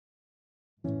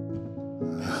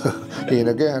In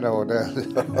again over there.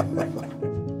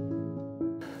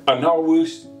 And how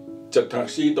was the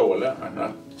taxi dollar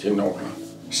and Chino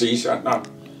sees at now?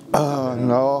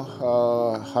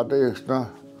 No, had is no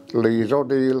Lizo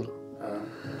deal.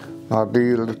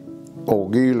 Deal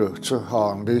Ogil to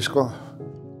Hong Disco.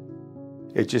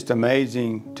 It's just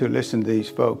amazing to listen to these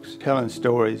folks telling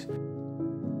stories.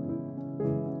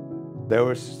 There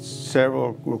were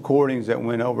several recordings that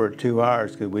went over 2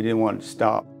 hours because we didn't want it to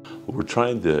stop. We're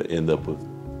trying to end up with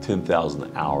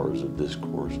 10,000 hours of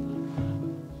discourse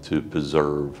to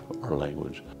preserve our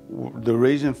language. The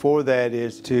reason for that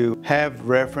is to have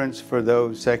reference for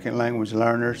those second language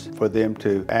learners, for them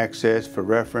to access for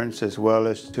reference as well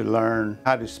as to learn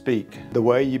how to speak. The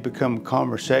way you become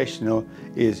conversational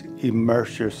is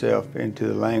immerse yourself into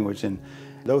the language, and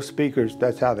those speakers,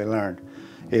 that's how they learn,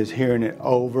 is hearing it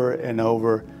over and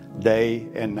over, day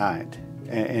and night.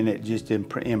 And it just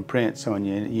imprints on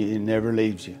you, and it never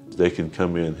leaves you. They can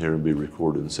come in here and be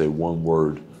recorded and say one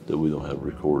word that we don't have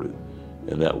recorded.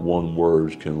 And that one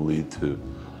word can lead to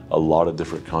a lot of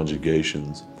different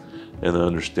conjugations and an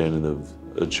understanding of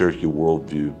a Cherokee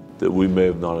worldview that we may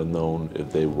have not have known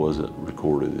if they wasn't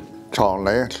recorded. Chọn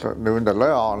lấy, nếu để lấy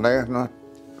on lấy nó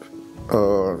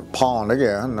pond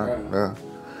again,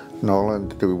 nó lên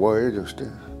từ way just.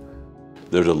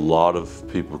 There's a lot of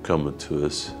people coming to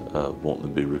us wanting to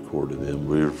be recorded, and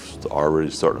we're already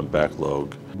starting a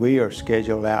backlog. We are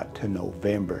scheduled out to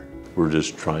November. We're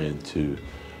just trying to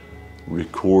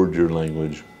record your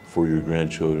language for your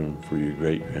grandchildren, for your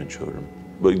great-grandchildren,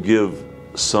 but give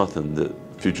something that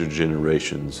future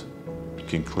generations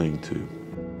can cling to.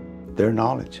 Their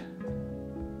knowledge.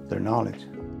 Their knowledge.